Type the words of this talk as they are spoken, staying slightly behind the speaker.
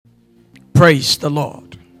Praise the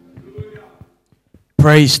Lord.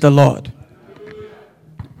 Praise the Lord.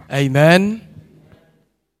 Amen.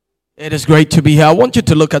 It is great to be here. I want you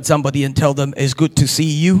to look at somebody and tell them it's good to see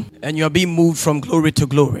you and you're being moved from glory to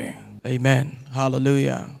glory. Amen.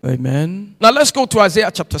 Hallelujah. Amen. Now let's go to Isaiah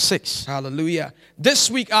chapter 6. Hallelujah. This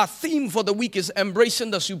week, our theme for the week is embracing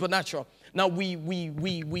the supernatural. Now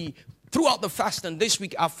we throughout the fasting, this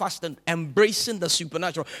week our fasting, embracing the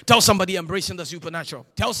supernatural. Tell somebody embracing the supernatural.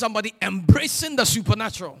 Tell somebody embracing the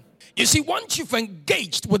supernatural. You see, once you've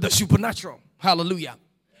engaged with the supernatural, hallelujah.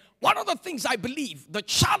 One of the things I believe, the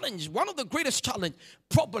challenge, one of the greatest challenge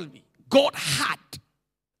probably God had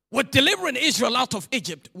with delivering Israel out of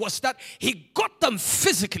Egypt was that he got them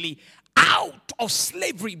physically out of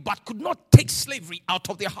slavery but could not take slavery out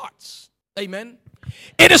of their hearts. Amen.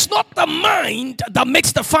 It is not the mind that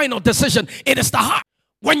makes the final decision. It is the heart.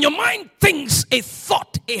 When your mind thinks a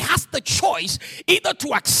thought, it has the choice either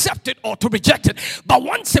to accept it or to reject it. But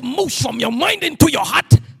once it moves from your mind into your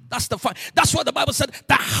heart, that's the fun. That's what the Bible said.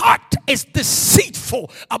 The heart is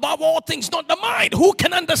deceitful above all things, not the mind. Who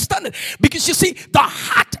can understand it? Because you see, the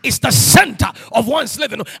heart is the center of one's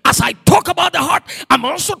living. As I talk about the heart, I'm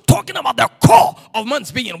also talking about the core of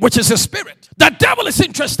man's being, which is the spirit. The devil is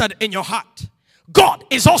interested in your heart. God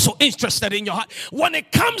is also interested in your heart. When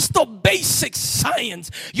it comes to basic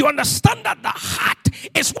science, you understand that the heart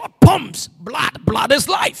is what pumps blood. Blood is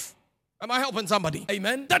life. Am I helping somebody?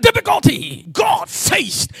 Amen. The difficulty God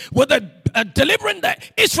faced with delivering the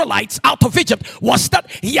Israelites out of Egypt was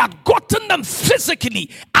that he had gotten them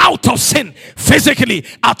physically out of sin, physically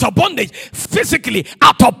out of bondage, physically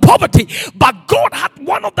out of poverty. But God had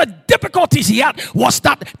one of the difficulties he had was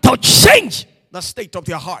that to change the state of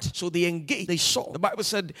their heart. So they engaged, they saw. The Bible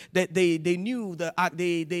said that they knew that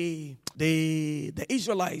the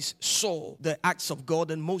Israelites saw the acts of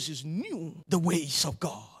God and Moses knew the ways of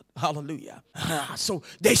God. Hallelujah. So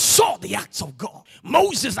they saw the acts of God.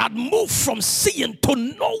 Moses had moved from seeing to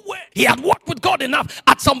nowhere. He had walked with God enough.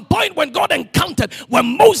 At some point when God encountered,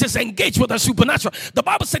 when Moses engaged with the supernatural, the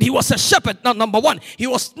Bible said he was a shepherd. Now, number one, he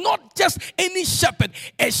was not just any shepherd,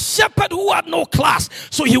 a shepherd who had no class.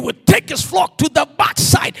 So he would take his flock to the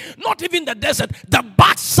backside, not even the desert, the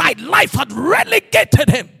backside. Life had relegated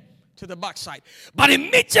him to the backside. But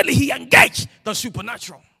immediately he engaged the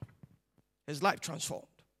supernatural. His life transformed.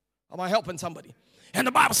 Am I helping somebody? And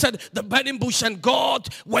the Bible said the burning bush and God,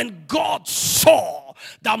 when God saw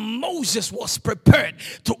that Moses was prepared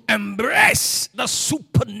to embrace the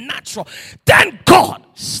supernatural, then God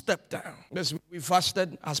stepped down. We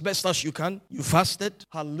fasted as best as you can. You fasted.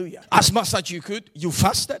 Hallelujah. As much as you could, you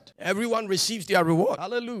fasted. Everyone receives their reward.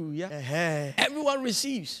 Hallelujah. Everyone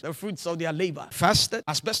receives the fruits of their labor. Fasted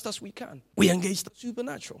as best as we can. We engage the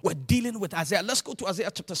supernatural. We're dealing with Isaiah. Let's go to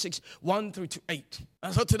Isaiah chapter 6, 1 through to 8.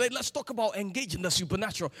 And so today, let's talk about engaging the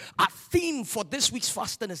supernatural. Our theme for this week's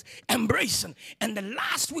fasting is embracing. And the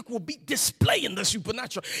last week will be displaying the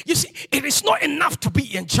supernatural. You see, it is not enough to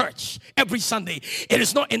be in church every Sunday. It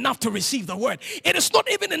is not enough to receive the word. It is not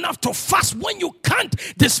even enough to fast when you can't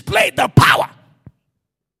display the power.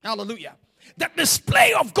 Hallelujah. The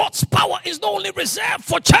display of God's power is not only reserved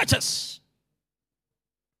for churches.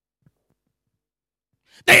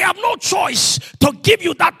 They have no choice to give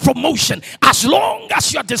you that promotion as long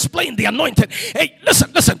as you're displaying the anointing. Hey,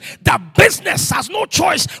 listen. The business has no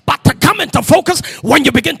choice but to come into focus when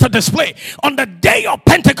you begin to display. On the day of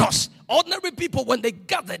Pentecost, ordinary people, when they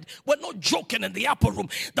gathered, were not joking in the upper room.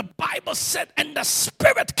 The Bible said, and the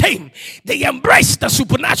Spirit came. They embraced the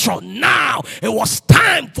supernatural. Now it was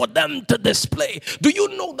time for them to display. Do you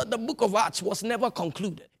know that the book of Acts was never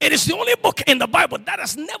concluded? It is the only book in the Bible that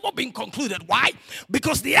has never been concluded. Why?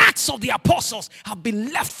 Because the Acts of the Apostles have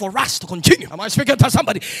been left for us to continue. Am I speaking to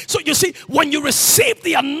somebody? So you see, when you receive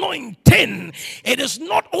the anointing, it is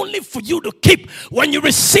not only for you to keep. When you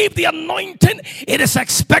receive the anointing, it is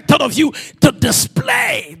expected of you to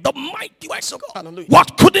display the mighty works of God. Hallelujah.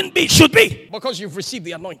 What couldn't be should be, because you've received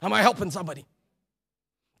the anointing. Am I helping somebody?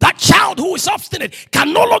 That child who is obstinate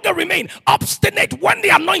can no longer remain obstinate when the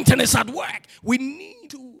anointing is at work. We need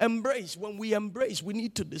to embrace. When we embrace, we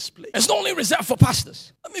need to display. It's not only reserved for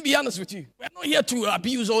pastors. Let me be honest with you. We're not here to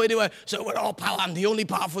abuse or anywhere. So we're all power. I'm the only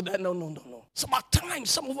powerful. No. It's about time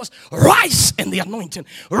some of us rise in the anointing.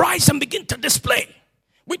 Rise and begin to display.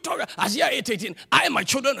 We talk Isaiah 8:18. I and my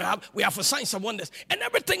children we have for signs and wonders, and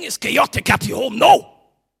everything is chaotic at your home. No,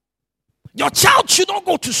 Your child should not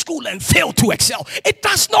go to school and fail to excel. It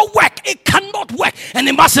does not work. It cannot work. And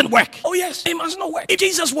it mustn't work. Oh yes, it must not work. If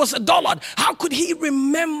Jesus was a dullard, how could he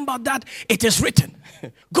remember that it is written?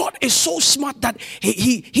 God is so smart that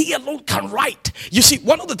he alone can write. You see,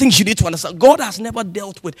 one of the things you need to understand, God has never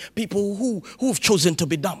dealt with people who've chosen to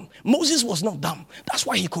be dumb. Moses was not dumb. That's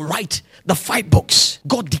why he could write the 5 books.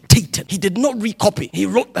 God dictated. He did not recopy. He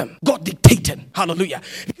wrote them. God dictated. Hallelujah.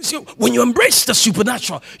 Because when you embrace the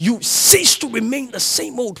supernatural, you cease to remain the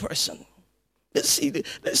same old person. Let's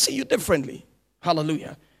see you differently.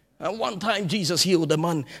 Hallelujah. And one time Jesus healed a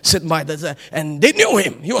man sitting by and they knew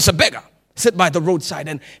him. He was a beggar. Sit by the roadside,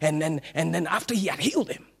 and then after he had healed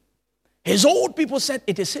him, his old people said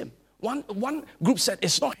it is him. One group said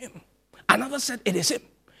it's not him. Another said it is him.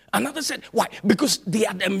 Another said, why? Because they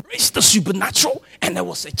had embraced the supernatural and there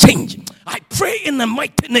was a change. I pray in the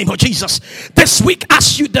mighty name of Jesus, this week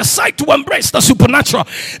as you decide to embrace the supernatural,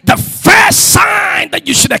 the first sign that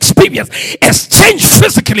you should experience is change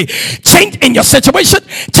physically, change in your situation,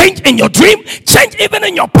 change in your dream, change even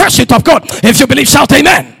in your pursuit of God. If you believe, shout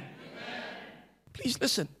amen. Please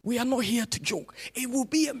listen, we are not here to joke. It will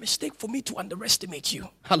be a mistake for me to underestimate you.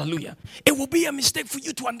 Hallelujah. It will be a mistake for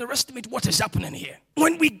you to underestimate what is happening here.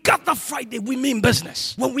 When we gather Friday, we mean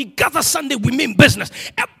business. When we gather Sunday, we mean business.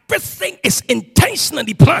 Everything is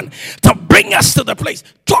intentionally planned to bring us to the place.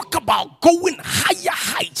 Talk about going higher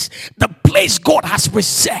heights. The place God has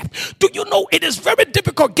reserved. Do you know it is very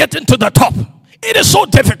difficult getting to the top? It is so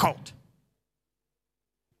difficult.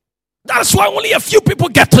 That's why only a few people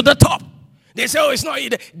get to the top. They say, oh, it's not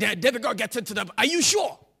they're difficult getting to them. Are you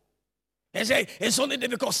sure? They say, it's only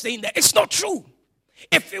difficult staying there. It's not true.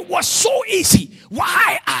 If it was so easy,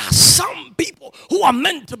 why are some people who are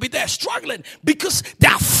meant to be there struggling? Because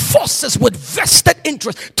there are forces with vested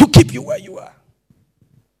interest to keep you where you are.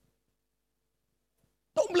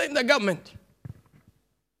 Don't blame the government.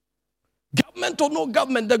 Government or no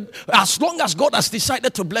government, as long as God has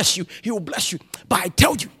decided to bless you, He will bless you. But I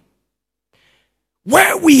tell you,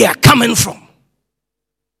 where we are coming from,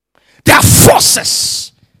 there are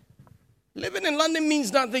forces. Living in London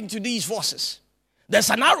means nothing to these forces.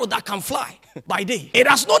 There's an arrow that can fly by day. It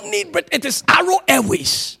does not need, but it is Arrow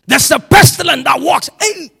Airways. There's a pestilence that walks.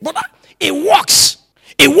 Hey, brother, it walks.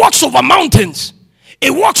 It walks over mountains.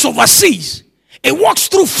 It walks over seas. It walks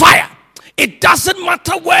through fire. It doesn't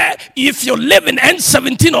matter where, if you live in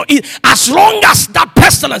N17 or E, as long as that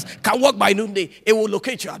pestilence can walk by noonday, it will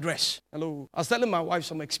locate your address. Hello. I was telling my wife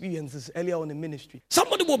some experiences earlier on in ministry.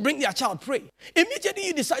 Somebody will bring their child, pray. Immediately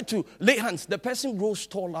you decide to lay hands, the person grows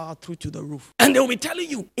taller through to the roof. And they will be telling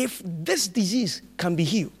you, if this disease can be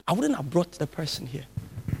healed, I wouldn't have brought the person here.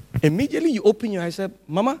 Immediately you open your eyes and say,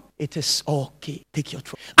 Mama, it is okay. Take your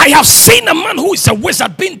trouble. I have seen a man who is a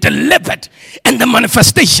wizard being delivered in the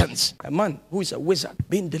manifestations. A man who is a wizard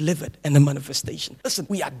being delivered in the manifestation. Listen,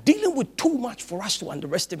 we are dealing with too much for us to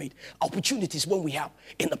underestimate opportunities when we have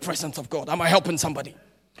in the presence of God. Am I helping somebody?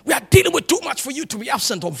 We are dealing with too much for you to be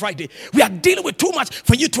absent on Friday. We are dealing with too much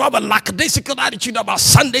for you to have a lackadaisical attitude about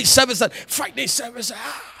Sunday service and Friday service.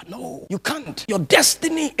 No, you can't. Your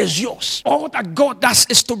destiny is yours. All that God does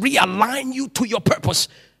is to realign you to your purpose.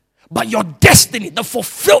 But your destiny, the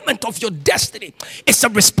fulfillment of your destiny, is a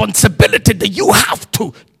responsibility that you have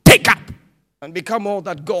to take up and become all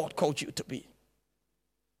that God called you to be.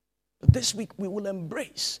 But this week we will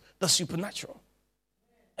embrace the supernatural.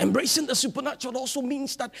 Embracing the supernatural also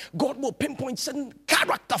means that God will pinpoint certain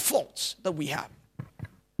character faults that we have.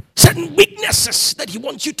 Certain weaknesses that He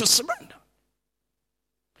wants you to surrender.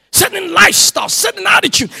 Certain lifestyles, certain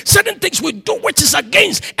attitude, certain things we do which is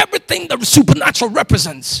against everything that the supernatural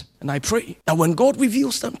represents. And I pray that when God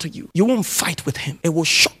reveals them to you, you won't fight with Him. It will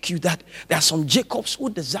shock you that there are some Jacobs who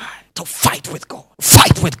desire to fight with God.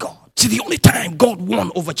 Fight with God. See, the only time God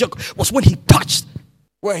won over Jacob was when he touched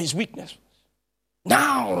where his weakness was.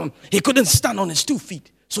 Now, he couldn't stand on his 2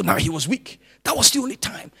 feet. So now he was weak. That was the only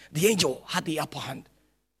time the angel had the upper hand.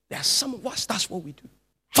 There are some of us, that's what we do.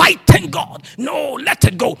 Fighting God. No, let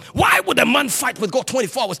it go. Why would a man fight with God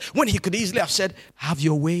 24 hours when he could easily have said, have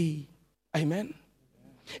your way? Amen.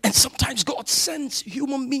 And sometimes God sends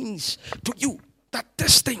human beings to you that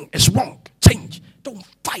this thing is wrong. Change. Don't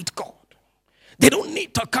fight God. They don't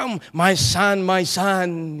need to come, my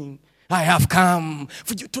son, I have come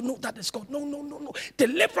for you to know that it's God. No.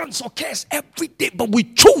 Deliverance occurs every day, but we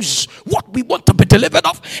choose what we want to be delivered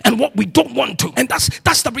of and what we don't want to. And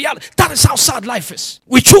that's the reality. That is how sad life is.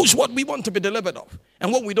 We choose what we want to be delivered of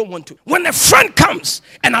and what we don't want to. When a friend comes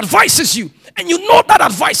and advises you, and you know that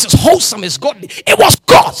advice is wholesome, is godly, it was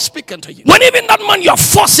God speaking to you. When even that man you are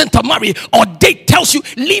forcing to marry or date tells you,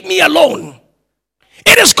 leave me alone,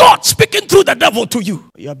 It is God speaking through the devil to you.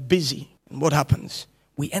 You're busy. And what happens?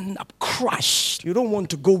 We end up crushed. You don't want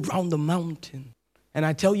to go round the mountain. And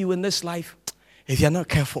I tell you, in this life, if you're not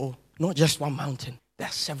careful, not just one mountain, there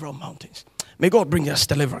are several mountains. May God bring us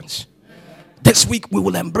deliverance. This week we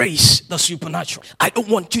will embrace the supernatural. I don't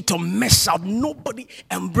want you to miss out. Nobody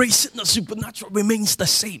embracing the supernatural remains the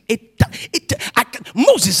same.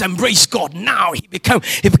 Moses embraced God. Now he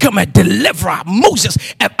became a deliverer. Moses,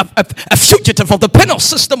 a fugitive of the penal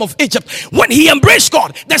system of Egypt. When he embraced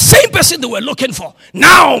God, the same person they were looking for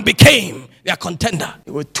now became their contender.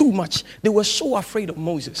 They were too much. They were so afraid of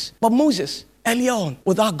Moses. But Moses, earlier on,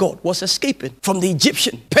 without God, was escaping from the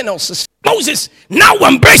Egyptian penal system. Moses now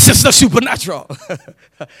embraces the supernatural.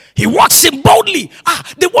 He walks in boldly.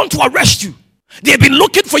 They want to arrest you. They've been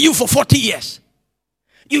looking for you for 40 years.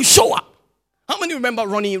 You show up. How many remember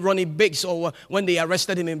Ronnie Biggs, or when they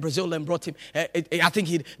arrested him in Brazil and brought him, I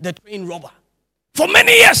think the train robber. For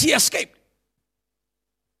many years he escaped.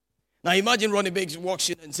 Now imagine Ronnie Biggs walks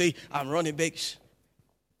in and say, I'm Ronnie Biggs.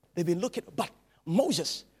 They've been looking, but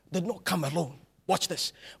Moses did not come alone. Watch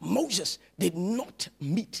this. Moses did not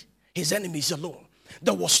meet his enemies alone.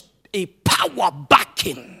 There was a power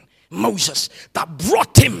backing Moses that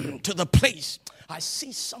brought him to the place. I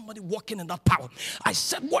see somebody walking in that power. I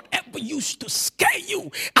said, whatever used to scare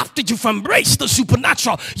you, after you've embraced the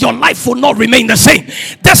supernatural, your life will not remain the same.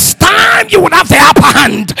 This time you will have the upper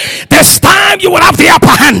hand. This time you will have the upper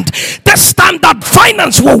hand. This time that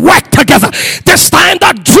finance will work together. This time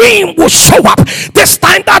that dream will show up. This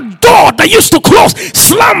time that door that used to close,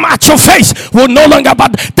 slam at your face, will no longer,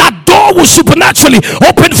 but that door will supernaturally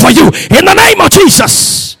open for you in the name of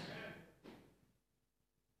Jesus.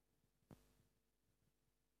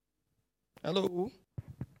 Hello.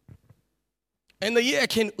 In the year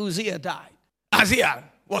King Uzziah died, Isaiah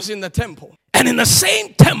was in the temple. And in the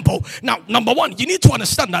same temple, now, number one, you need to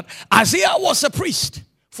understand that Isaiah was a priest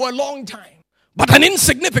for a long time, but an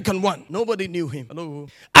insignificant one. Nobody knew him. Hello.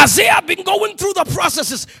 Isaiah had been going through the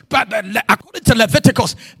processes, but according to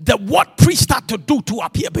Leviticus, what priest had to do to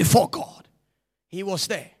appear before God. He was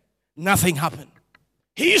there. Nothing happened.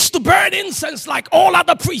 He used to burn incense like all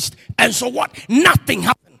other priests. And so what? Nothing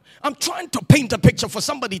happened. I'm trying to paint a picture for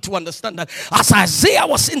somebody to understand that as Isaiah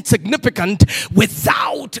was insignificant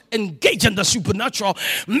without engaging the supernatural,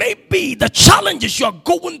 maybe the challenges you're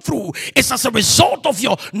going through is as a result of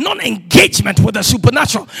your non-engagement with the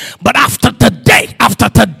supernatural. But after today, after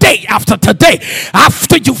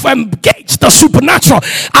you've engaged the supernatural,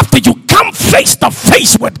 after you come face to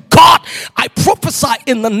face with God, I prophesy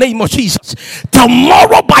in the name of Jesus,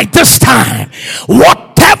 tomorrow by this time,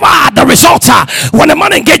 whatever the results are, when a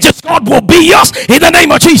man engages God, will be yours in the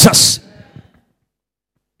name of Jesus.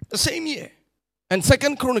 The same year, and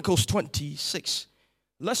 2 Chronicles 26.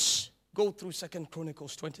 Let's go through 2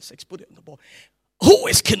 Chronicles 26. Put it on the board. Who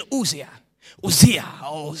is King Uzziah? Uzziah.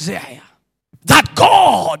 That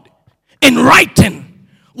God in writing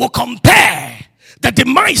will compare the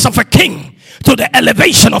demise of a king to the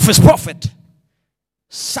elevation of his prophet.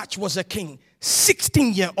 Such was a king.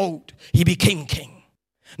 16-year-old, he became king.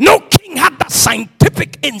 No king had that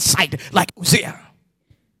scientific insight like Uzziah.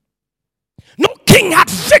 No king had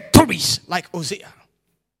victories like Uzziah.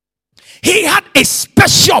 He had a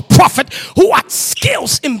special prophet who had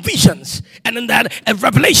skills in visions and in that a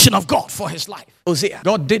revelation of God for his life. Uzziah,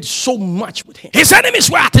 God did so much with him. His enemies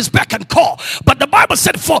were at his beck and call, but the Bible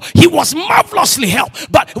said for he was marvelously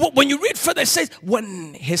helped. But when you read further, it says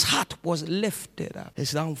when his heart was lifted up,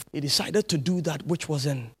 he decided to do that which was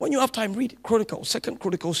in. When you have time, read Chronicles, 2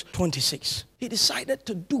 Chronicles 26. He decided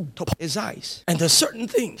to do to his eyes, and there's certain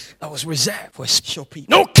things that was reserved for special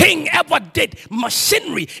people. No king ever did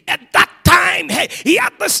machinery at that time. Hey, he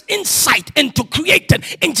had this insight into creating,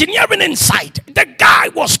 engineering insight. The guy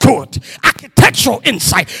was good. Architectural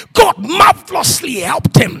insight. God marvelously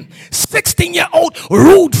helped him. 16-year-old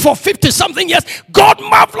ruled for 50-something years. God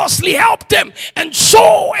marvelously helped him. And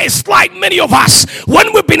so it's like many of us,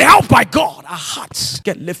 when we've been helped by God, our hearts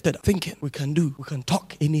get lifted up, thinking we can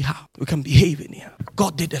talk anyhow, we can behave anyhow.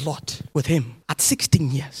 God did a lot with him. At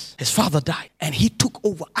 16 years, his father died and he took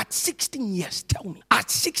over. At 16 years, tell me, at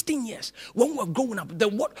 16 years, when we're growing up,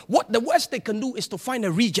 what the worst they can do is to find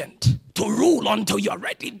a regent to rule until you're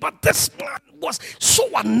ready. But this man was so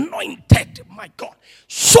anointed, my God,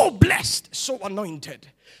 so blessed, so anointed,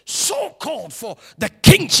 so called for the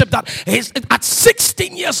kingship that at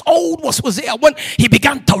 16 years old was Uzziah when he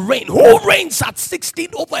began to reign. Who reigns at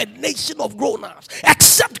 16 over a nation of grown-ups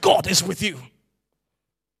except God is with you?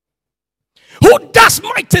 Who does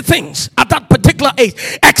mighty things at that particular age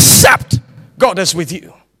except God is with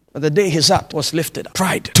you? But the day his heart was lifted,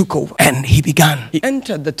 pride took over and he began. He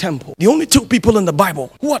entered the temple. The only two people in the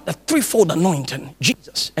Bible who had the threefold anointing,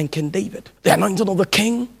 Jesus and King David. The anointing of the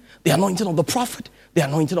king, the anointing of the prophet, the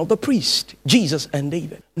anointing of the priest. Jesus and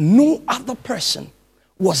David. No other person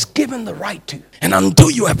was given the right to. And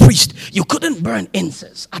until you were a priest, you couldn't burn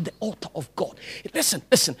incense at the altar of God. Listen.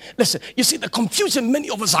 You see, the confusion many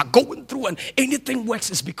of us are going through and anything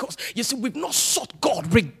works is because, you see, we've not sought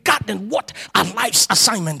God regarding what our life's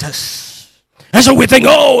assignment is. And so we think,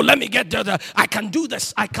 oh, let me get there. I can do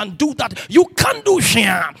this. I can do that. You can't do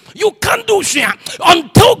share. You can't do share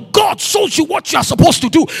until God shows you what you are supposed to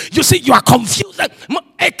do. You see, you are confused.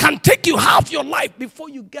 It can take you half your life before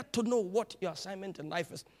you get to know what your assignment in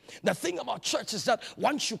life is. The thing about church is that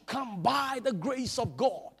once you come by the grace of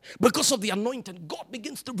God, because of the anointing, God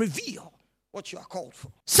begins to reveal what you are called for.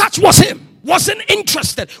 Such was him. Wasn't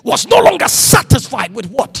interested. Was no longer satisfied with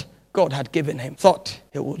what God had given him. Thought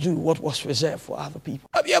he would do what was reserved for other people.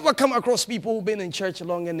 Have you ever come across people who've been in church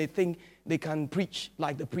long and they think they can preach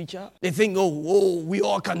like the preacher? They think, oh, we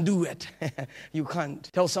all can do it. You can't.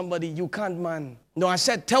 Tell somebody, you can't, man. No, I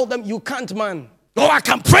said, tell them, you can't, man. Oh, I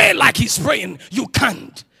can pray like he's praying. You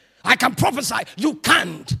can't. I can prophesy. You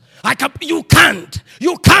can't. You can't.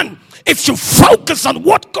 You can't. If you focus on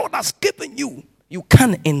what God has given you, you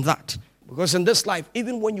can in that. Because in this life,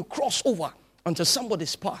 even when you cross over onto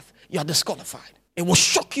somebody's path, you are disqualified. It will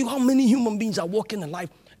shock you how many human beings are walking in life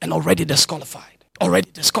and already disqualified. Already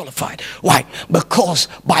disqualified. Why? Because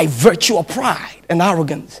by virtue of pride and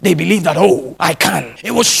arrogance, they believe that, oh, I can.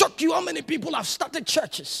 It will shock you how many people have started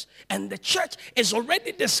churches and the church is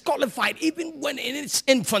already disqualified even when in its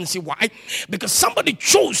infancy. Why? Because somebody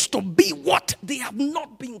chose to be what they have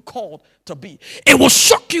not been called to be. It will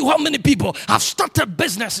shock you how many people have started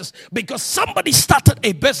businesses because somebody started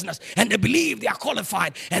a business and they believe they are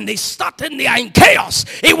qualified and they started and they are in chaos.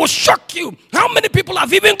 It will shock you how many people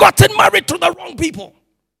have even gotten married to the wrong people.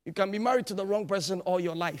 You can be married to the wrong person all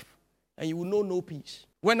your life and you will know no peace.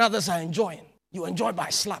 When others are enjoying, you enjoy by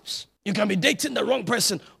slaps. You can be dating the wrong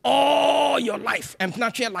person all your life and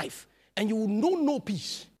natural life and you will know no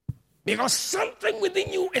peace. Because something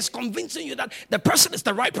within you is convincing you that the person is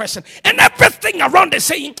the right person. And everything around is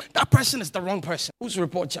saying that person is the wrong person. Whose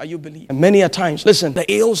report shall you believe? And many a times, listen,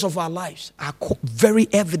 the ills of our lives are very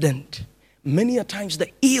evident. Many a times the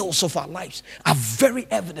ills of our lives are very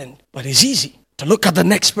evident. But it's easy to look at the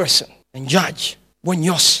next person and judge when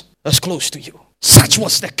yours is close to you. Such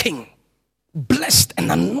was the king, blessed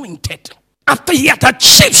and anointed. After he had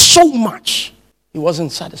achieved so much, he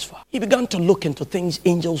wasn't satisfied. He began to look into things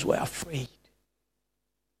angels were afraid.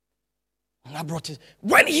 And I brought it.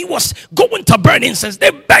 When he was going to burn incense,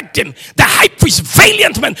 they begged him. The high priest,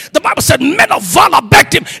 valiant men. The Bible said, men of valor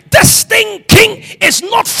begged him. This thing, king, is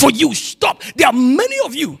not for you. Stop. There are many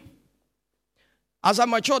of you. As I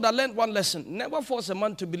matured, I learned one lesson. Never force a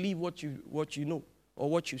man to believe what you know or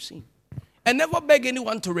what you've seen. And never beg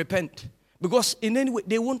anyone to repent. Because in any way,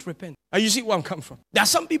 they won't repent. And you see where I'm coming from. There are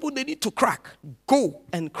some people they need to crack. Go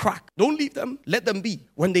and crack. Don't leave them. Let them be.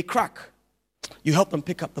 When they crack, you help them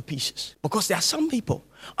pick up the pieces. Because there are some people,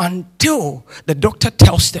 until the doctor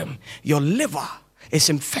tells them your liver is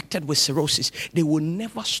infected with cirrhosis, they will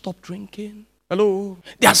never stop drinking. Hello?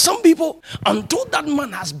 There are some people, until that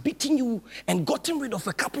man has beaten you and gotten rid of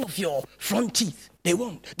a couple of your front teeth, they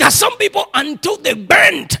won't. There are some people, until they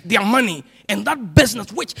burned their money in that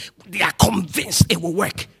business which they are convinced it will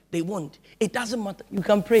work, they won't. It doesn't matter. You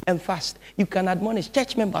can pray and fast. You can admonish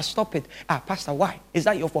church members. Stop it. Pastor, why? Is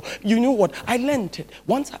that your fault? You know what? I learned it.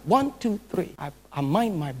 Once, 1, 2, 3. I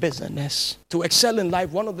mind my business. To excel in life,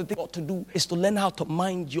 one of the things you ought to do is to learn how to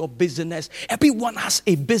mind your business. Everyone has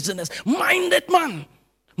a business. Mind it, man.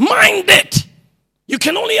 Mind it. You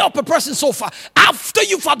can only help a person so far. After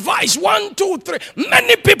you've advised 1, 2, 3,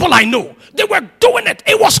 many people I know, they were doing it.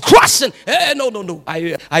 It was crossing. No.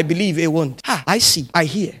 I believe it won't. I see. I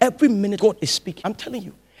hear. Every minute God is speaking. I'm telling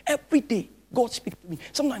you. Every day God speaks to me.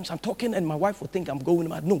 Sometimes I'm talking and my wife will think I'm going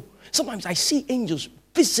mad. No. Sometimes I see angels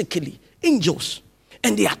physically. Angels.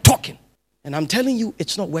 And they are talking. And I'm telling you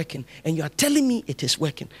it's not working. And you are telling me it is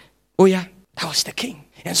working. Oh yeah. That was the king.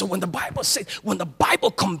 And so when the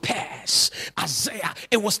Bible compares Isaiah,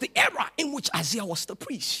 it was the era in which Isaiah was the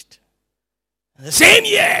priest. The same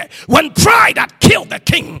year, when pride had killed the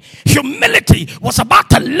king, humility was about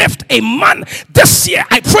to lift a man. This year,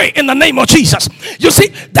 I pray in the name of Jesus. You see,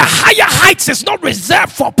 the higher heights is not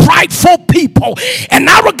reserved for prideful people and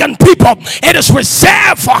arrogant people. It is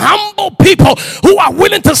reserved for humble people who are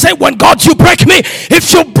willing to say, when God, you break me,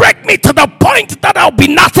 if you break me to the point that I'll be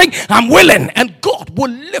nothing, I'm willing. And God will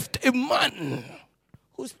lift a man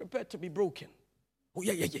who's prepared to be broken. Oh,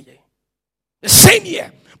 yeah. The same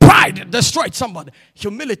year, pride destroyed somebody.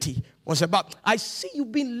 Humility was about, I see you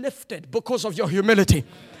being lifted because of your humility.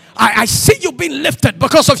 I see you being lifted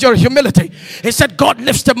because of your humility. He said God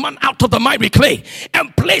lifts the man out of the miry clay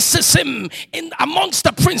and places him in amongst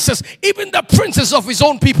the princes, even the princes of his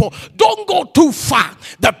own people. Don't go too far.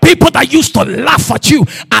 The people that used to laugh at you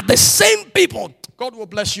are the same people God will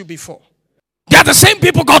bless you before. They are the same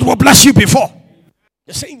people God will bless you before.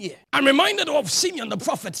 The same year. I'm reminded of Simeon the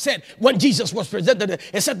prophet said when Jesus was presented,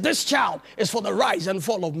 he said, this child is for the rise and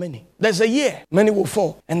fall of many. There's a year, many will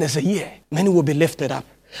fall, and there's a year, many will be lifted up.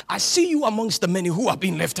 I see you amongst the many who are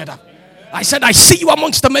being lifted up. I said, I see you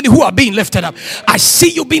amongst the many who are being lifted up. I see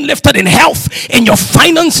you being lifted in health, in your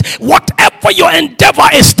finance, whatever your endeavor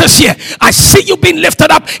is this year. I see you being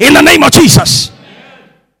lifted up in the name of Jesus.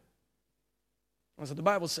 That's what the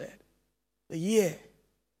Bible said. The year,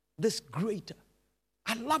 this greater.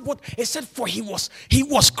 I love what it said, for he was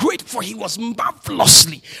great, for he was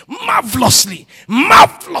marvelously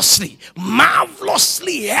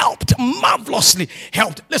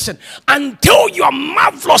helped. Listen, until you are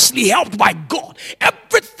marvelously helped by God,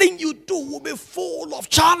 everything you do will be full of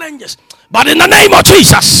challenges. But in the name of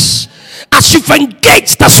Jesus, as you've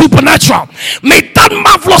engaged the supernatural, may that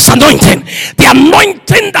marvelous anointing, the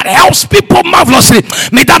anointing that helps people marvelously,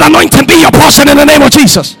 may that anointing be your portion in the name of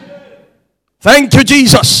Jesus. Thank you,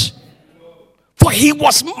 Jesus. For he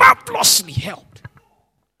was marvelously helped.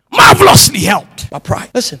 Marvelously helped. But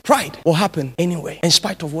pride, listen, pride will happen anyway, in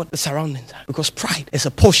spite of what the surroundings are. Because pride is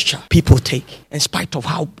a posture people take, in spite of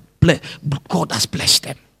how God has blessed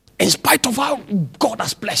them. In spite of how God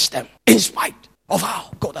has blessed them. In spite of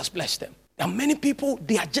how God has blessed them. There are many people,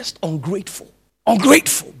 they are just ungrateful.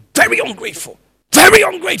 Ungrateful. Very ungrateful. Very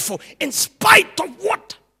ungrateful. In spite of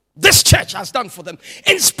what this church has done for them,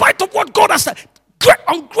 in spite of what God has done, great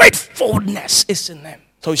ungratefulness is in them.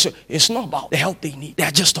 So it's not about the help they need. They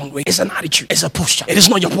are just ungrateful. It's an attitude. It's a posture. It is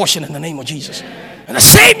not your portion in the name of Jesus. And the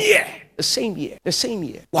same year,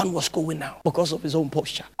 one was going out because of his own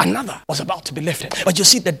posture. Another was about to be lifted. But you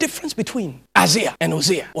see, the difference between Isaiah and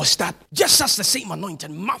Hosea was that just as the same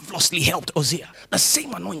anointing marvelously helped Hosea, the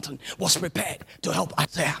same anointing was prepared to help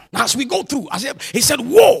Isaiah. Now, as we go through Isaiah, he said,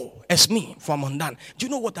 woe is me, for I'm undone. Do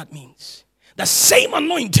you know what that means? The same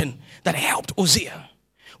anointing that helped Hosea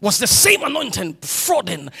was the same anointing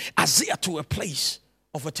prodding Isaiah to a place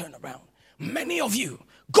of a turnaround. Many of you,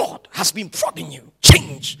 God has been prodding you.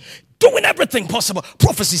 Change. Doing everything possible.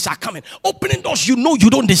 Prophecies are coming. Opening doors you know you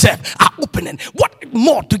don't deserve are opening. What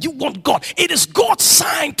more do you want, God? It is God's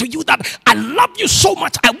sign to you that I love you so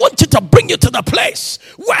much. I want you to bring you to the place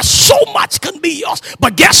where so much can be yours.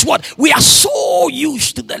 But guess what? We are so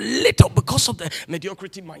used to the little because of the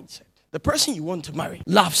mediocrity mindset. The person you want to marry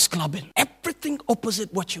loves clubbing. Everything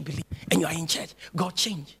opposite what you believe. And you are in church. God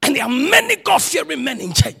changed. And there are many God-fearing men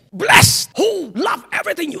in church. Blessed. Who love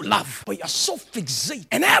everything you love. But you are so fixated.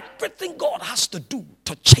 And everything God has to do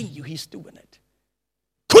to change you, he's doing it.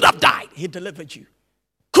 Could have died. He delivered you.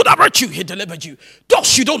 Could have hurt you. He delivered you.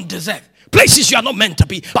 Those you don't deserve. Places you are not meant to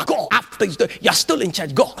be. But God, after you are still in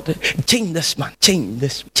church. God, change this man.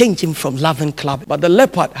 Change him from loving club. But the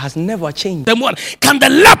leopard has never changed. Then what? Can the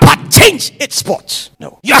leopard change its spots?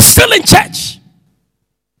 No. You are still in church.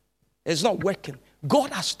 It's not working.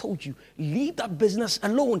 God has told you, leave that business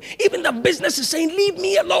alone. Even the business is saying, leave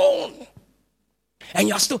me alone. And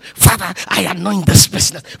you're still, Father, I anoint this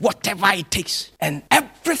business, whatever it takes. And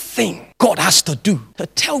everything God has to do to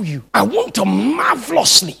tell you, I want to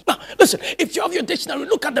marvelously. Now, listen, if you have your dictionary,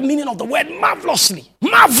 look at the meaning of the word marvelously.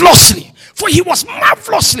 Marvelously. For he was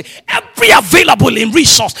marvelously. Every available in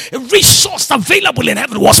resource available in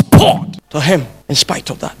heaven was poured to him in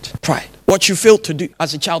spite of that. Pride. What you fail to do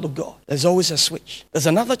as a child of God, there's always a switch. There's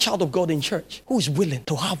another child of God in church who is willing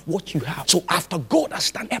to have what you have. So after God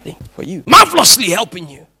has done everything for you, marvelously helping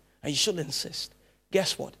you, and you should insist.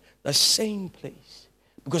 Guess what? The same place.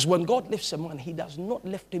 Because when God lifts a man, he does not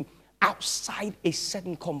lift him outside a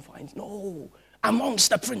certain confines. No. Amongst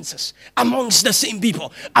the princes, amongst the same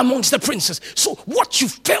people, amongst the princes. So what you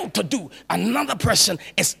fail to do, another person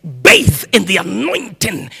is bathed in the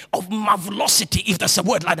anointing of marvelosity, if there's a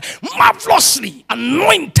word like that. Marvelously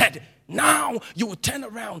anointed. Now you will turn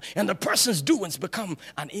around and the person's doings become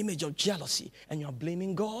an image of jealousy. And you're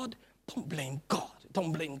blaming God. Don't blame God.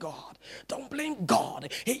 Don't blame God. Don't blame God.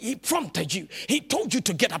 He prompted you. He told you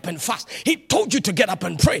to get up and fast. He told you to get up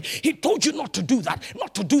and pray. He told you not to do that,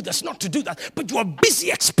 not to do this, not to do that. But you are busy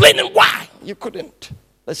explaining why you couldn't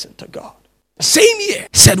listen to God. The same year,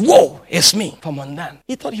 said, woe is me from undone.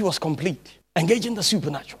 He thought he was complete. Engaging the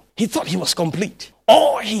supernatural. He thought he was complete.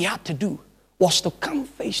 All he had to do was to come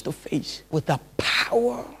face to face with the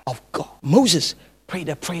power of God. Moses prayed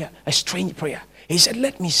a prayer, a strange prayer. He said,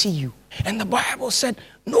 let me see you. And the Bible said,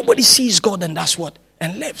 nobody sees God and that's what?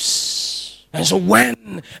 And lives. And so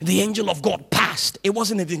when the angel of God passed, it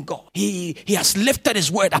wasn't even God. He has lifted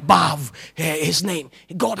his word above his name.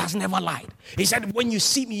 God has never lied. He said, when you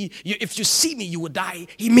see me, if you see me, you will die.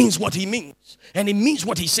 He means what he means. And he means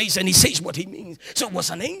what he says, and he says what he means. So it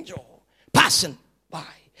was an angel passing by.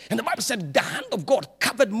 And the Bible said the hand of God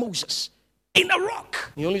covered Moses in a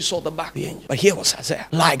rock. He only saw the back of the angel. But here was Isaiah,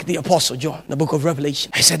 like the Apostle John, the book of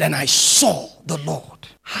Revelation. He said, and I saw the Lord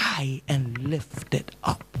high and lifted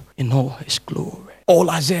up in all his glory. All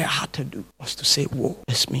Isaiah had to do was to say, woe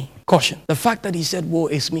is me. Caution. The fact that he said, woe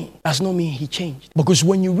is me, does not mean he changed. Because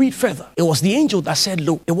when you read further, it was the angel that said,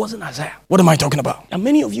 lo. It wasn't Isaiah. What am I talking about? And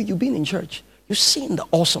many of you, you've been in church. You've seen the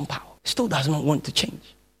awesome power. Still does not want to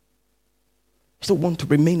change. Still want to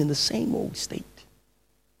remain in the same old state.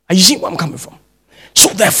 Are you seeing where I'm coming from? So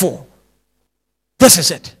therefore, this is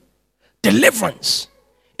it. Deliverance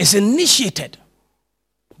is initiated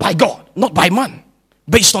by God, not by man,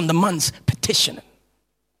 based on the man's petitioning.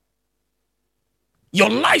 Your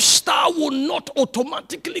lifestyle will not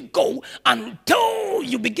automatically go until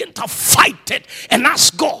you begin to fight it and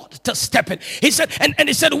ask God to step in. He said, and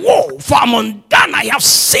he said, whoa, for I'm undone. I have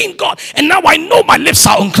seen God, and now I know my lips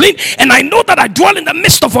are unclean, and I know that I dwell in the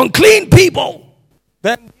midst of unclean people.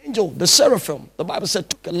 Then the angel, the seraphim, the Bible said,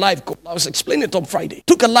 took a live coal. I was explaining it on Friday.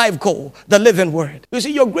 Took a live coal, the living word. You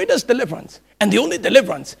see, your greatest deliverance, and the only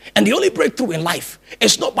deliverance, and the only breakthrough in life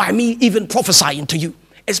is not by me even prophesying to you.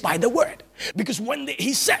 It's by the word. Because when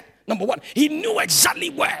he said, number one, he knew exactly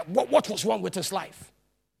what was wrong with his life.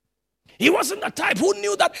 He wasn't the type who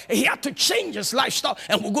knew that he had to change his lifestyle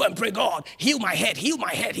and would go and pray, God, heal my head, heal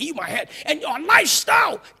my head, heal my head. And your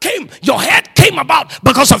lifestyle your head came about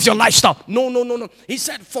because of your lifestyle. No. He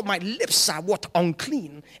said, for my lips are what?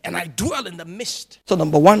 Unclean, and I dwell in the midst. So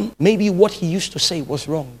number one, maybe what he used to say was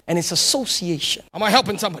wrong. And his association. Am I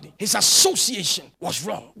helping somebody? His association was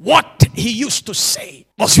wrong. What he used to say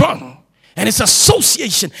was wrong. And it's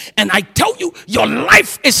association. And I tell you, your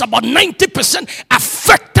life is about 90%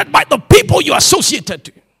 affected by the people you associated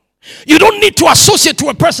to. You don't need to associate to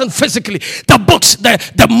a person physically. The books,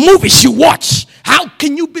 the movies you watch. How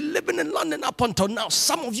can you be living in London up until now?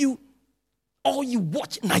 Some of you, all you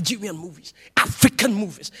watch Nigerian movies, African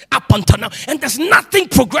movies, up until now. And there's nothing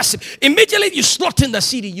progressive. Immediately you slot in the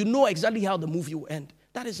CD, you know exactly how the movie will end.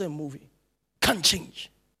 That is a movie. Can't change.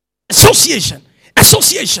 Association.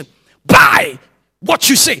 By what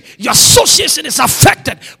you say. Your association is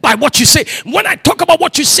affected by what you say. When I talk about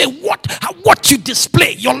what you say, what you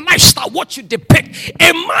display, your lifestyle, what you depict,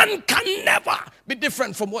 a man can never be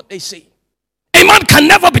different from what they say. A man can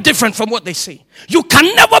never be different from what they say. You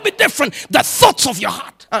can never be different. The thoughts of your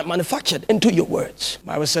heart are manufactured into your words.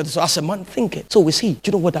 Bible said, so as a man thinketh, so is he. Do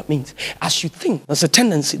you know what that means? As you think, there's a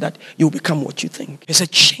tendency that you become what you think. It's a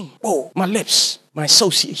change. Oh, my lips, my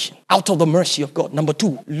association, out of the mercy of God. Number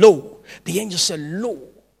two, lo. The angel said, lo,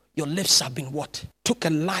 your lips have been what? Took a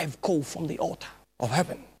live coal from the altar of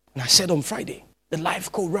heaven. And I said on Friday, the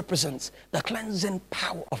live coal represents the cleansing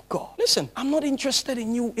power of God. Listen, I'm not interested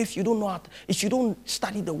in you if you don't know how if you don't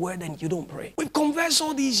study the word and you don't pray. We've conversed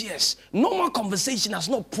all these years. Normal conversation has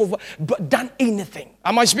not done anything.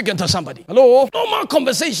 Am I speaking to somebody? Hello? Normal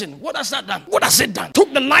conversation. What has that done? What has it done?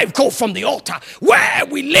 Took the live coal from the altar where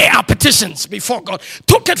we lay our petitions before God.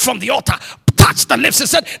 Took it from the altar. Touched the lips and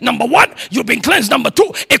said, number one, you've been cleansed. Number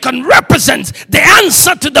two, it can represent the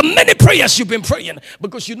answer to the many prayers you've been praying.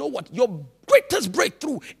 Because you know what? Your greatest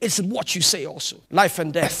breakthrough is what you say also. Life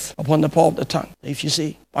and death upon the power of the tongue. If you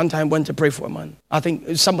see, one time went to pray for a man. I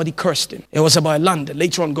think somebody cursed him. It was about land.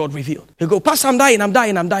 Later on, God revealed. He go, Pastor, I'm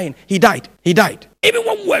dying. He died. Even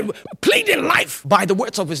when we were pleading life by the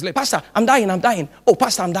words of his lips. Pastor, I'm dying. Oh,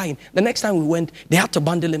 Pastor, I'm dying. The next time we went, they had to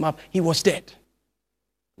bundle him up. He was dead.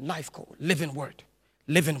 Life code, living word,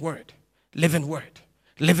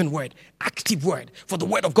 active word. For the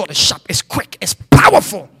word of God is sharp, is quick, is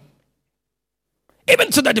powerful. Even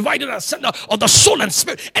to the dividing asunder of the soul and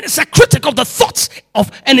spirit. And it's a critic of the thoughts of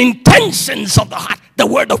and intentions of the heart. The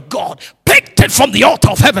word of God, picked it from the altar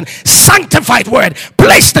of heaven, sanctified word,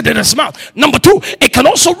 placed it in his mouth. Number two, it can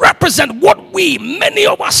also represent what many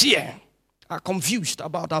of us here, are confused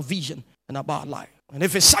about our vision and about life. And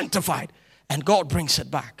if it's sanctified, and God brings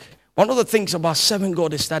it back. One of the things about serving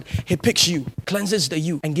God is that he picks you, cleanses the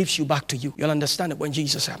you, and gives you back to you. You'll understand it when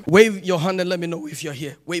Jesus happens. Wave your hand and let me know if you're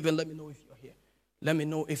here. Wave and let me know if you're here. Let me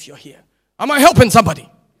know if you're here. Am I helping somebody?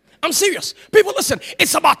 I'm serious. People, listen,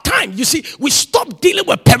 it's about time. You see, we stop dealing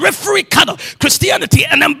with periphery kind of Christianity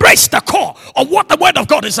and embrace the core of what the word of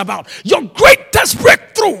God is about. Your greatest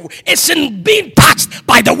breakthrough is in being touched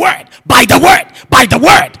by the word, by the word, by the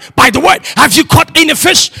word, by the word. Have you caught any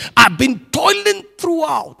fish? I've been toiling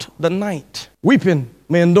throughout the night. Weeping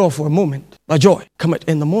may endure for a moment, but joy cometh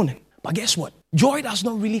in the morning. But guess what? Joy does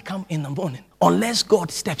not really come in the morning unless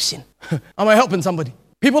God steps in. Am I helping somebody?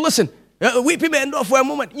 People, listen. Weeping may endure for a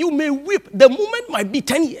moment. You may weep. The moment might be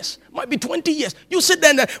 10 years, might be 20 years. You sit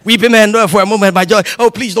there and weeping may endure for a moment, but joy,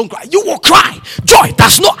 oh, please don't cry. You will cry. Joy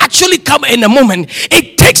does not actually come in a moment.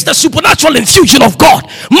 It takes the supernatural infusion of God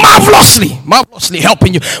marvelously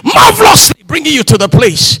helping you, marvelously bringing you to the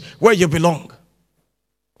place where you belong.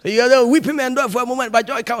 So you're weeping may endure for a moment, but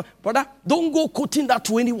joy come. Brother, don't go quoting that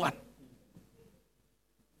to anyone.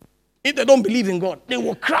 If they don't believe in God, they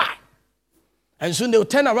will cry. And soon they'll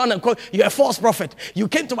turn around and call you a false prophet. You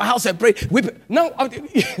came to my house and prayed. Now,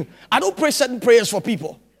 I don't pray certain prayers for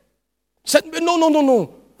people.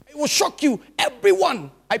 No. It will shock you. Everyone,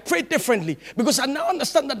 I pray differently. Because I now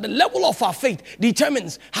understand that the level of our faith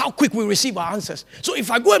determines how quick we receive our answers. So if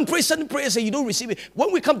I go and pray certain prayers and you don't receive it,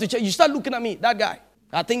 when we come to church, you start looking at me, that guy.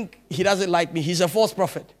 I think he doesn't like me. He's a false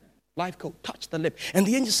prophet. Life coach, touch the lip. And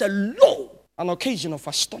the angel said, lo, an occasion of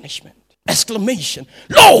astonishment. Exclamation,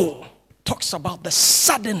 lo. Talks about the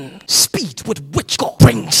sudden speed with which God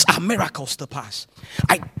brings our miracles to pass.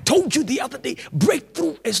 I told you the other day,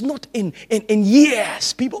 breakthrough is not in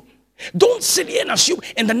years, people. Don't sit here and assume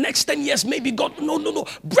in the next 10 years maybe God. No.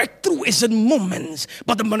 Breakthrough is in moments,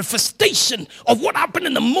 but the manifestation of what happened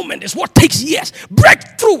in the moment is what takes years.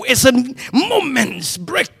 Breakthrough is in moments.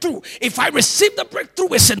 Breakthrough, if I receive the breakthrough,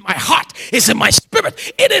 it's in my heart, it's in my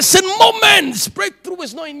spirit. It is in moments. Breakthrough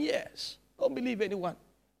is not in years. Don't believe anyone.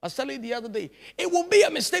 I was telling you the other day, it will be a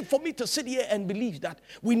mistake for me to sit here and believe that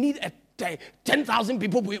we need 10,000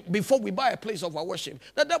 people before we buy a place of our worship.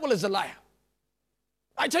 The devil is a liar.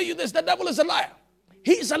 I tell you this, the devil is a liar.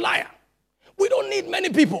 He is a liar. We don't need many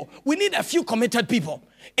people. We need a few committed people.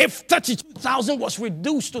 If 32,000 was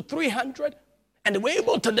reduced to 300 and they were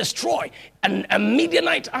able to destroy a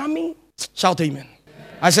Midianite army, shout amen.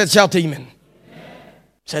 I said shout amen.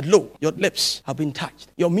 Said, lo, your lips have been touched.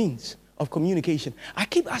 Your means of communication. I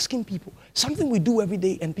keep asking people, something we do every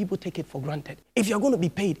day and people take it for granted. If you're going to be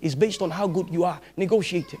paid, it's based on how good you are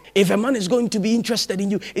negotiating. If a man is going to be interested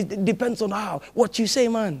in you, it depends on what you say,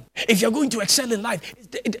 man. If you're going to excel in life,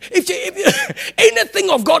 if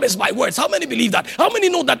anything of God is by words. How many believe that? How many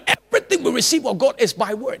know that everything we receive of God is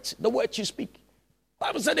by words? The words you speak. The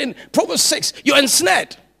Bible said in Proverbs 6, you're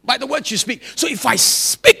ensnared by the words you speak. So if I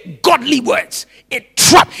speak godly words, it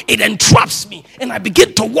entraps me, and I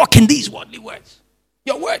begin to walk in these godly words.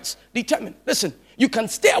 Your words determine. Listen, you can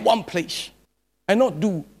stay at one place and not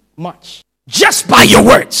do much just by your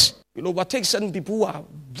words. You know what takes certain people who are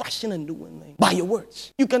rushing and doing things by your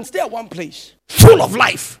words. You can stay at one place full of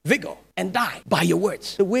life, vigor, and die by your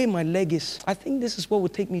words. The way my leg is, I think this is what will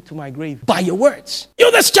take me to my grave. By your words.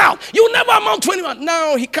 You're this child. You'll never amount to anyone.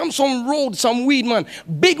 Now he comes on road, some weed, man.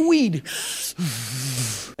 Big weed.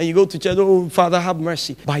 And you go to church, oh, Father, have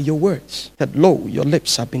mercy. By your words. That, lo, your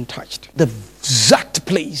lips have been touched. The exact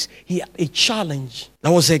place he had a challenge.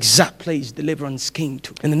 That was the exact place deliverance came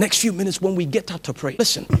to. In the next few minutes when we get out to pray.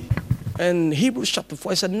 Listen. In Hebrews chapter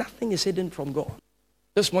 4, I said, nothing is hidden from God.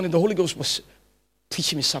 This morning, the Holy Ghost was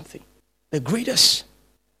teaching me something. The greatest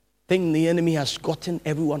thing the enemy has gotten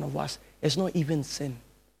every one of us is not even sin.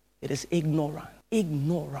 It is ignorance.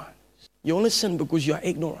 Ignorance. You only sin because you are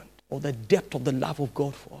ignorant of the depth of the love of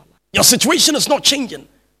God for our life. Your situation is not changing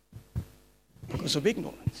because of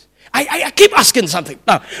ignorance. I keep asking something.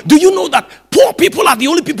 Now, do you know that poor people are the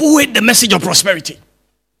only people who hate the message of prosperity?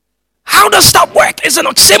 How does that work? It's an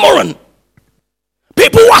oxymoron.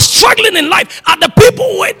 People who are struggling in life are the people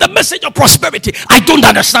who hate the message of prosperity. I don't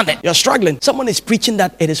understand it. You're struggling. Someone is preaching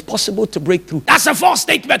that it is possible to break through. That's a false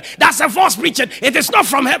statement. That's a false preaching. It is not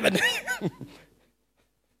from heaven.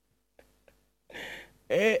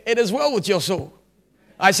 It is well with your soul.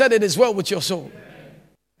 I said it is well with your soul.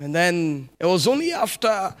 And then it was only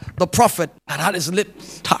after the prophet had his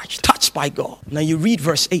lips touched by God. Now you read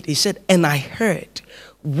verse 8. He said, and I heard.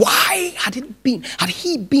 Why had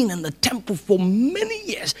he been in the temple for many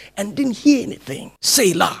years and didn't hear anything?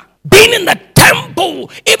 Selah. Being in the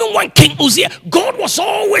temple, even when King Uzziah, God was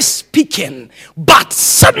always speaking, but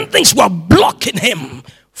certain things were blocking him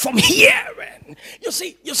from hearing. You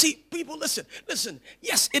see, people, listen.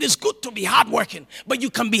 Yes, it is good to be hardworking, but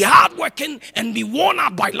you can be hardworking and be worn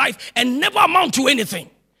out by life and never amount to anything.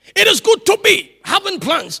 It is good to be having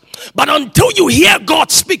plans, but until you hear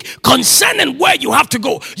God speak concerning where you have to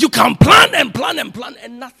go, you can plan and plan and plan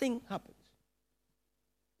and nothing happens.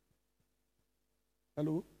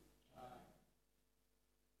 Hello?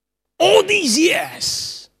 All these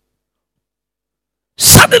years,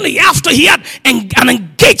 suddenly after he had an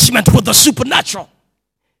engagement with the supernatural,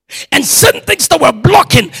 and certain things that were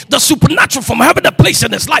blocking the supernatural from having a place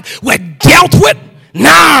in his life were dealt with.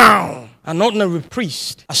 Now, an ordinary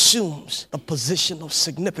priest assumes a position of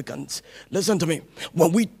significance. Listen to me.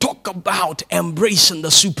 When we talk about embracing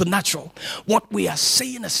the supernatural, what we are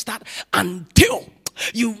saying is that until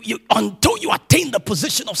you attain the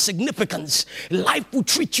position of significance, life will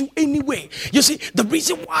treat you anyway. You see, the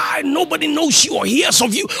reason why nobody knows you or hears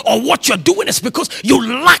of you or what you're doing is because you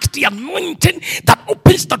lack the anointing that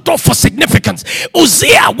opens the door for significance.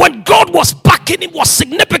 Uzziah, when God was backing him, was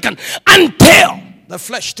significant until the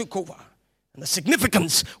flesh took over and the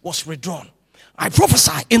significance was withdrawn. I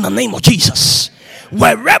prophesy in the name of Jesus,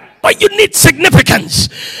 wherever you need significance,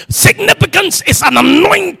 significance is an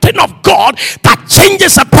anointing of God that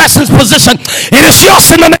changes a person's position. It is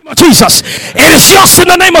yours in the name of Jesus. It is yours in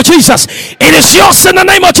the name of Jesus. It is yours in the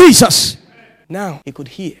name of Jesus. Now he could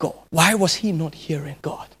hear God. Why was he not hearing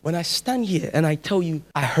God? When I stand here and I tell you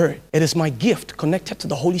I heard, it is my gift connected to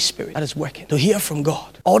the Holy Spirit that is working to hear from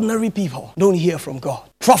God. Ordinary people don't hear from God.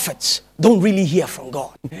 Prophets don't really hear from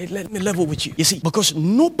God. Hey, let me level with you. You see, because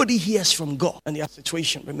nobody hears from God and their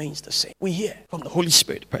situation remains the same. We hear from the Holy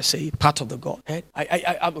Spirit per se, part of the Godhead.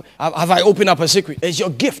 Have I opened up a secret? It's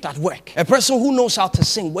your gift at work. A person who knows how to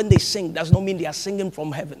sing, when they sing, does not mean they are singing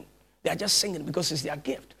from heaven. They are just singing because it's their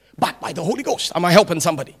gift. But by the Holy Ghost. Am I helping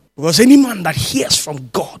somebody? Because any man that hears from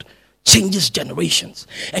God changes generations.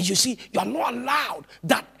 And you see, you are not allowed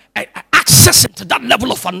that access into that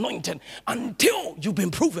level of anointing until you've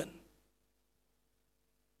been proven.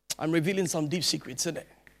 I'm revealing some deep secrets in there.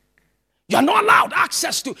 You are not allowed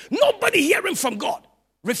access to. Nobody hearing from God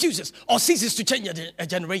refuses or ceases to change a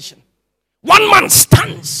generation. One man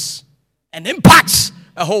stands and impacts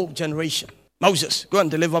a whole generation. Moses, go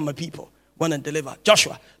and deliver my people. Go and deliver.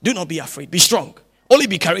 Joshua, do not be afraid. Be strong. Only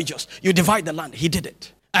be courageous. You divide the land. He did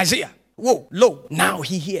it. Isaiah, whoa, lo, now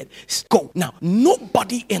he heard. Go. Now,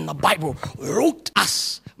 nobody in the Bible wrote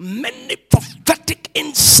us many prophetic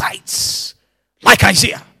insights like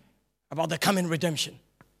Isaiah about the coming redemption.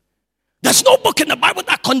 There's no book in the Bible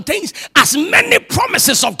that contains as many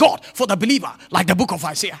promises of God for the believer like the book of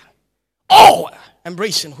Isaiah. All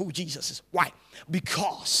embracing who Jesus is. Why?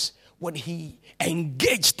 Because when he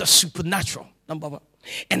engaged the supernatural, number one,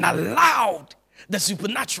 and allowed the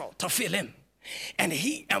supernatural to fill him, and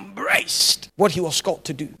he embraced what he was called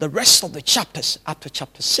to do, the rest of the chapters after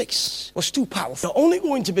chapter 6 was too powerful. You're only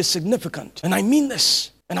going to be significant, and I mean this,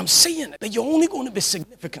 and I'm saying it, that you're only going to be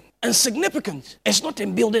significant. And significant is not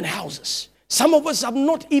in building houses. Some of us have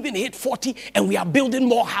not even hit 40 and we are building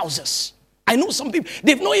more houses. I know some people,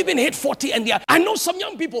 they've not even hit 40 and I know some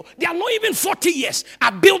young people, they are not even 40 years,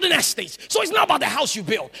 are building estates. So it's not about the house you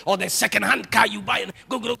build or the second-hand car you buy and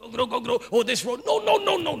go, or this road. No.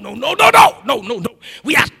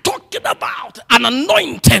 We are talking about an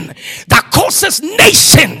anointing that causes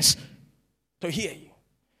nations to hear you.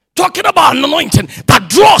 Talking about an anointing that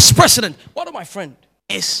draws president. One of my friends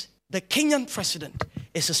is the Kenyan president,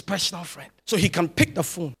 is his personal friend. So he can pick the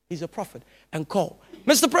phone, he's a prophet, and call,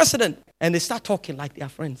 Mr. President, and they start talking like they are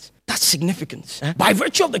friends. That's significance. By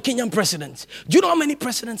virtue of the Kenyan president, do you know how many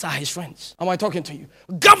presidents are his friends? Am I talking to you?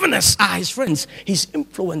 Governors are his friends. He's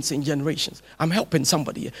influencing generations. I'm helping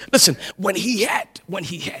somebody here. Listen, when he had,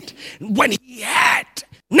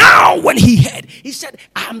 he said,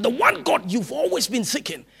 I'm the one God you've always been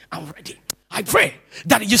seeking. I'm ready. I pray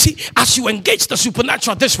that you see, as you engage the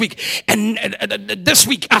supernatural this week, and this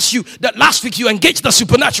week, last week you engaged the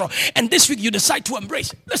supernatural, and this week you decide to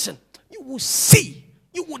embrace. Listen, you will see,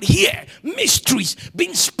 you will hear mysteries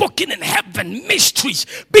being spoken in heaven, mysteries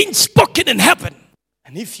being spoken in heaven.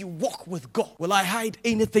 And if you walk with God, will I hide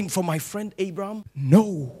anything from my friend Abraham?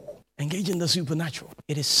 No. Engage in the supernatural.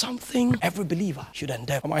 It is something every believer should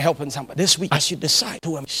endeavor. Am I helping somebody? This week, as you decide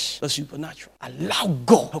to embrace the supernatural, allow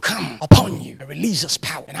God to come upon you and release his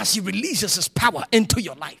power. And as he releases his power into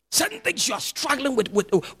your life, certain things you are struggling with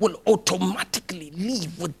will automatically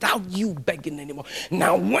leave without you begging anymore.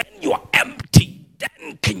 Now, when you are empty,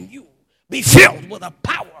 then can you be filled with the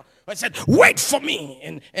power? I said, wait for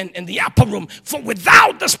me in the upper room. For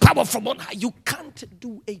without this power from on high, you can't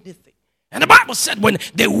do anything. And the Bible said when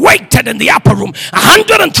they waited in the upper room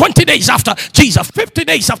 120 days after Jesus, 50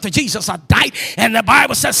 days after Jesus had died, and the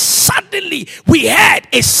Bible says suddenly we heard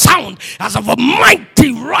a sound as of a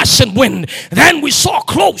mighty rushing wind. Then we saw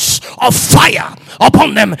clouds of fire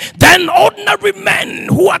upon them. Then ordinary men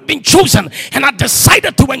who had been chosen and had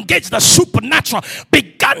decided to engage the supernatural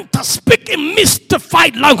began to speak in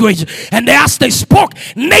mystified language. And as they spoke,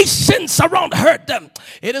 nations around heard them.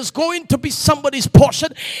 It is going to be somebody's portion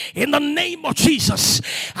in the name of Jesus.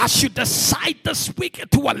 As you decide this week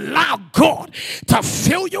to allow God to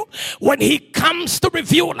fill you, when he comes to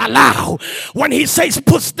reveal, allow. When he says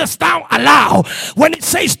put this down, allow. When he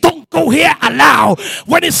says don't go here, allow.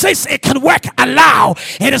 When he says it can work, allow.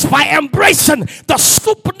 It is by embracing the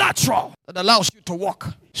supernatural that allows you to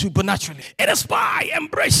walk supernaturally. It is by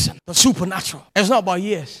embracing the supernatural. It's not about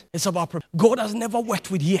yes, it's about God has never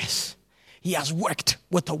worked with yes. He has worked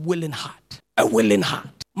with a willing heart. A willing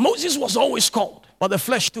heart. Moses was always called, but the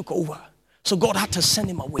flesh took over. So God had to send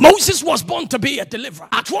him away. Moses was born to be a deliverer.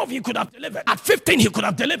 At 12 he could have delivered. At 15 he could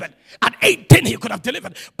have delivered. At 18 he could have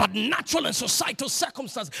delivered. But natural and societal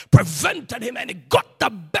circumstance prevented him, and he got the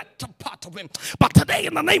better part of him. But today,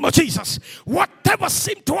 in the name of Jesus, whatever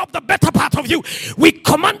seemed to have the better part of you, we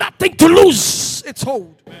command that thing to lose its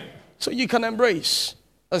hold. So you can embrace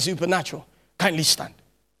the supernatural. Kindly stand.